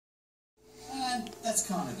That's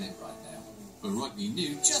kind of it right now. But Rodney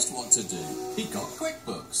knew just what to do. He got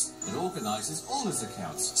QuickBooks. It organises all his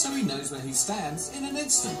accounts, so he knows where he stands in an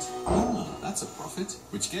instant. Ah, that's a profit,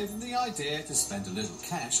 which gave him the idea to spend a little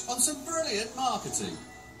cash on some brilliant marketing.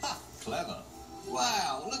 Ha, clever.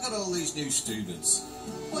 Wow, look at all these new students.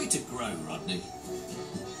 Way to grow, Rodney.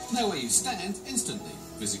 Know where you stand instantly.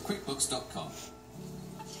 Visit QuickBooks.com.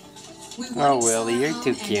 Oh, Willie, you're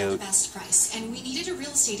too cute. At the best price, and we needed a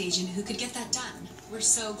real estate agent who could get that done. We're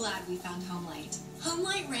so glad we found HomeLight.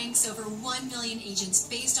 HomeLight ranks over 1 million agents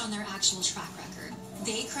based on their actual track record.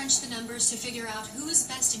 They crunch the numbers to figure out who is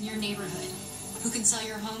best in your neighborhood, who can sell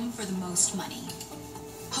your home for the most money.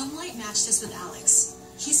 HomeLight matched us with Alex.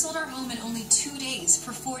 He sold our home in only 2 days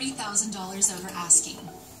for $40,000 over asking.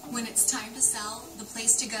 When it's time to sell, the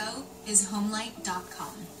place to go is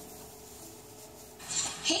HomeLight.com.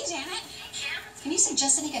 Hey, Janet. Can you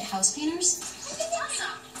suggest any good house painters?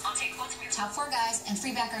 Awesome. I'll take quotes from your Top 4 guys and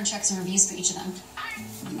free background checks and reviews for each of them.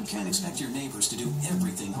 You can't expect your neighbors to do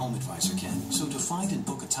everything HomeAdvisor can. So to find and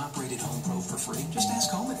book a top-rated home pro for free, just ask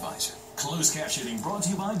HomeAdvisor. Closed captioning brought to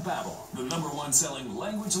you by Babbel, the #1 selling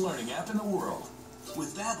language learning app in the world.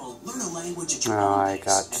 With Babbel, learn a language at your Oh, own I pace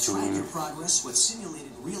got and track your progress with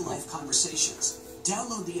simulated real-life conversations.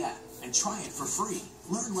 Download the app and try it for free.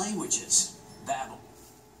 Learn languages. Babbel.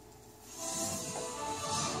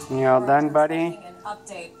 You all done, buddy? An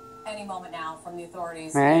update any moment now from the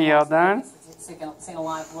authorities. Hey, you all done? So you can see a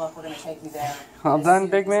live look. We're going to take you there. All done,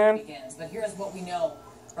 big man? But here's what we know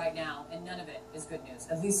right now, and none of it is good news.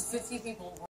 At least 50 people.